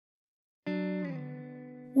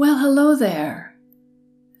Well, hello there.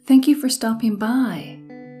 Thank you for stopping by.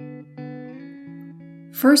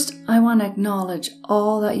 First, I want to acknowledge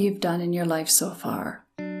all that you've done in your life so far.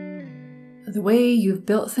 The way you've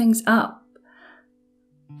built things up.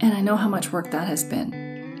 And I know how much work that has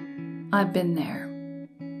been. I've been there.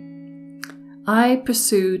 I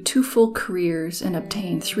pursued 2 full careers and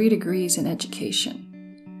obtained 3 degrees in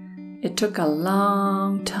education. It took a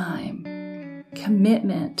long time,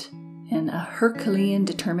 commitment, and a Herculean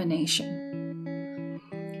determination.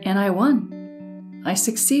 And I won. I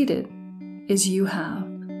succeeded, as you have.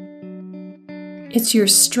 It's your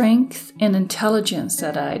strength and intelligence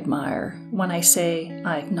that I admire when I say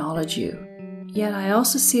I acknowledge you. Yet I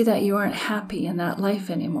also see that you aren't happy in that life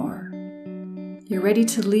anymore. You're ready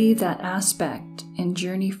to leave that aspect and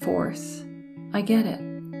journey forth. I get it.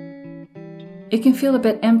 It can feel a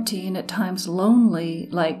bit empty and at times lonely,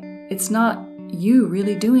 like it's not you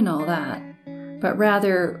really doing all that, but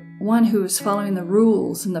rather one who is following the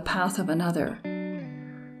rules in the path of another.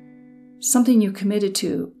 Something you committed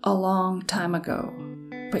to a long time ago,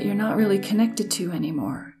 but you're not really connected to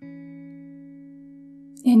anymore.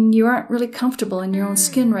 And you aren't really comfortable in your own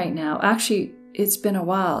skin right now. Actually, it's been a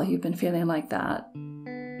while you've been feeling like that.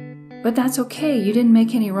 But that's okay. You didn't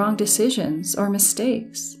make any wrong decisions or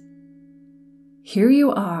mistakes. Here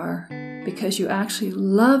you are because you actually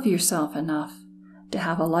love yourself enough to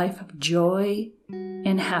have a life of joy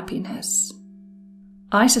and happiness.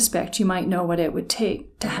 I suspect you might know what it would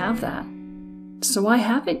take to have that. So why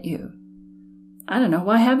haven't you? I don't know,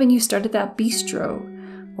 why haven't you started that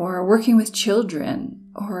bistro, or working with children,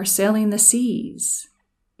 or sailing the seas?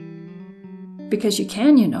 Because you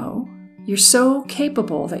can, you know. You're so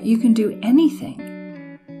capable that you can do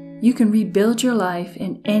anything. You can rebuild your life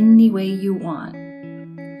in any way you want.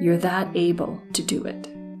 You're that able to do it.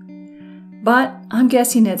 But I'm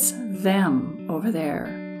guessing it's them over there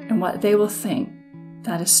and what they will think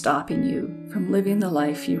that is stopping you from living the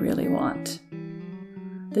life you really want.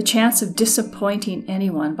 The chance of disappointing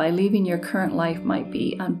anyone by leaving your current life might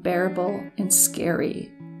be unbearable and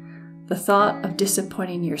scary. The thought of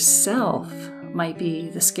disappointing yourself might be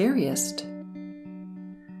the scariest.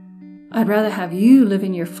 I'd rather have you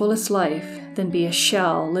living your fullest life than be a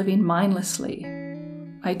shell living mindlessly.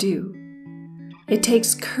 I do. It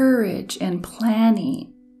takes courage and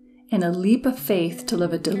planning and a leap of faith to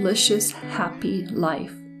live a delicious, happy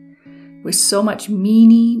life with so much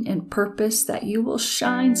meaning and purpose that you will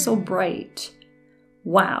shine so bright.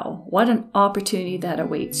 Wow, what an opportunity that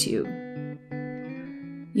awaits you.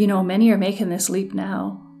 You know, many are making this leap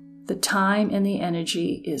now. The time and the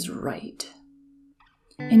energy is right.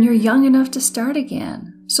 And you're young enough to start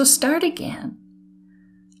again, so start again.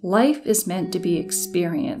 Life is meant to be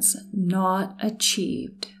experienced, not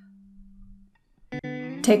achieved.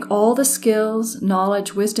 Take all the skills,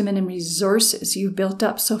 knowledge, wisdom, and resources you've built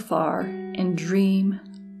up so far and dream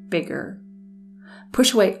bigger.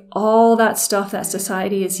 Push away all that stuff that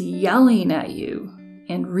society is yelling at you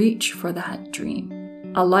and reach for that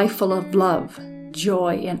dream. A life full of love,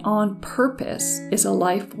 joy, and on purpose is a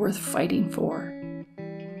life worth fighting for.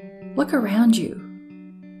 Look around you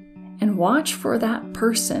and watch for that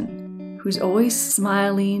person who's always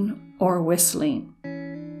smiling or whistling.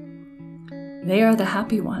 They are the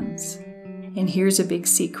happy ones. And here's a big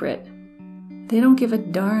secret. They don't give a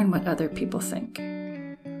darn what other people think.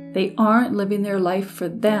 They aren't living their life for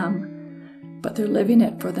them, but they're living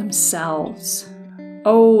it for themselves.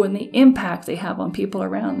 Oh, and the impact they have on people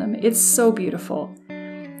around them. It's so beautiful.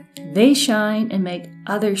 They shine and make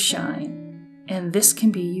others shine. And this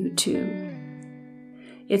can be you too.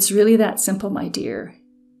 It's really that simple, my dear.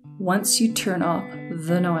 Once you turn off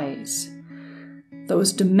the noise,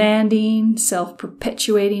 those demanding,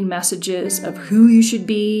 self-perpetuating messages of who you should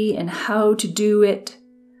be and how to do it,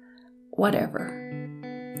 whatever.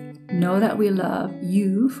 Know that we love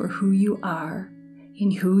you for who you are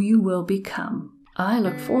and who you will become. I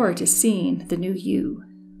look forward to seeing the new you,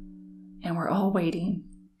 and we're all waiting.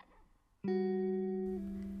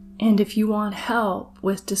 And if you want help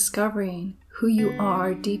with discovering who you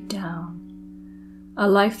are deep down, a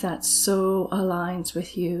life that so aligns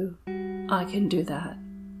with you, I can do that.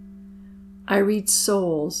 I read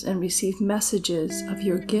souls and receive messages of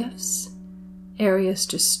your gifts, areas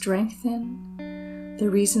to strengthen, the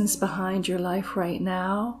reasons behind your life right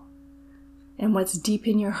now, and what's deep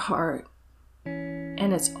in your heart.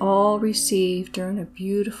 And it's all received during a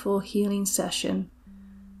beautiful healing session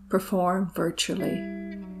performed virtually.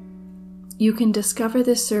 You can discover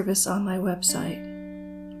this service on my website.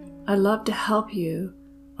 I'd love to help you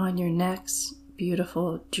on your next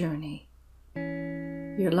beautiful journey.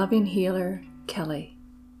 Your loving healer, Kelly.